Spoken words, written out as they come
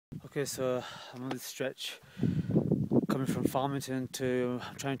Okay, so I'm on this stretch coming from Farmington to,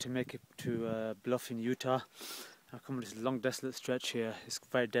 I'm trying to make it to Bluff in Utah. I've come on this long desolate stretch here. It's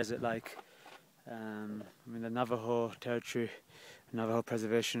very desert-like. I'm in the Navajo territory, Navajo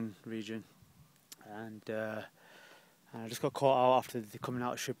preservation region, and I just got caught out after coming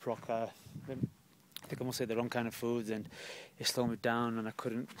out of Shiprock. I think I must say the wrong kind of foods, and it slowed me down, and I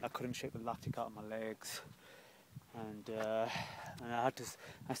couldn't shake the lactic out of my legs. And I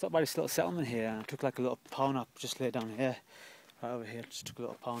stopped by this little settlement here, and I took like a little power nap just laid down here, right over here. Just took a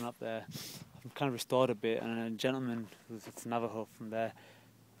little power nap there. I'm kind of restored a bit, and a gentleman who's Navajo from there,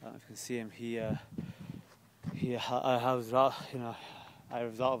 I don't know if you can see him. I was out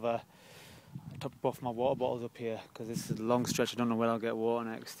of I topped both my water bottles up here because this is a long stretch. I don't know when I'll get water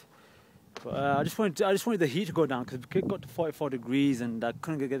next. But I just wanted the heat to go down because it got to 44 degrees, and I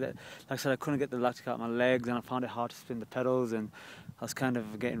couldn't get like I said, I couldn't get the lactic out of my legs, and I found it hard to spin the pedals, and I was kind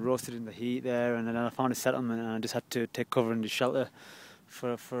of getting roasted in the heat there. And then I found a settlement, and I just had to take cover in the shelter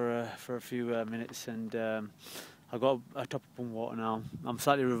for a few minutes, and I top up on water now. I'm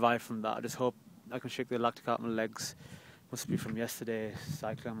slightly revived from that. I just hope I can shake the lactic out of my legs. Must be from yesterday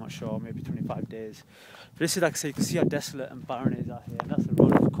cycling, I'm not sure, maybe 25 days. But this is, like I say, you can see how desolate and barren it is out here, and that's the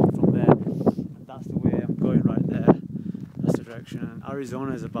road I've come from there, and that's the way I'm going right there. That's the direction. And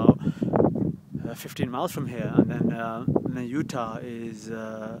Arizona is about 15 miles from here, and then Utah is,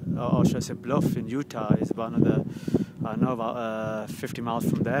 or should I say Bluff in Utah is about about 50 miles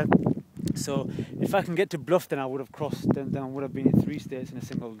from there. So if I can get to Bluff, then I would have crossed, then I would have been in 3 states in a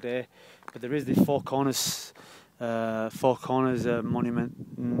single day. But there is the Four Corners monument.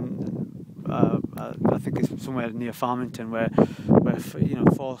 I think it's somewhere near Farmington, where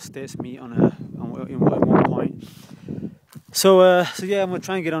 4 states meet in one point. So yeah, I'm gonna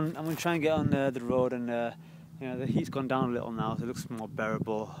try and get on. The road, and the heat's gone down a little now, so it looks more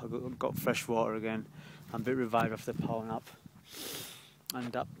bearable. I've got fresh water again. I'm a bit revived after the power nap,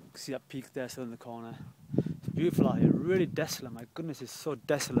 and see that peak there still in the corner. It's beautiful out here, really desolate. My goodness, it's so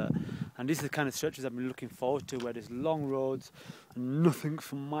desolate. And these are the kind of stretches I've been looking forward to, where there's long roads and nothing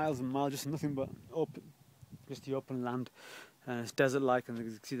for miles and miles, just nothing but just the open land. And it's desert-like, and you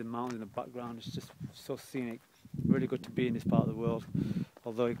can see the mountains in the background. It's just so scenic. Really good to be in this part of the world,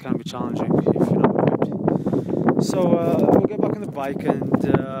 although it can be challenging if you're not equipped. So we'll get back on the bike, and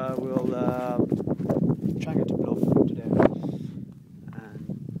we'll try and get to Bluff today.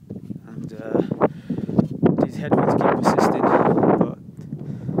 And these headwinds keep persisting, but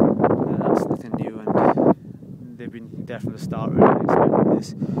that's nothing new, and they've been there from the start. Really expected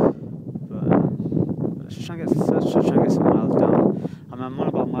this, but let's try and get some miles down. I'm on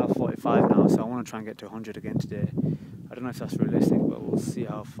about mile 45 now, so I want to try and get to 100 again today. I don't know if that's realistic, but we'll see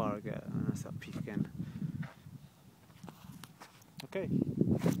how far I get, and that's that peak again. Okay.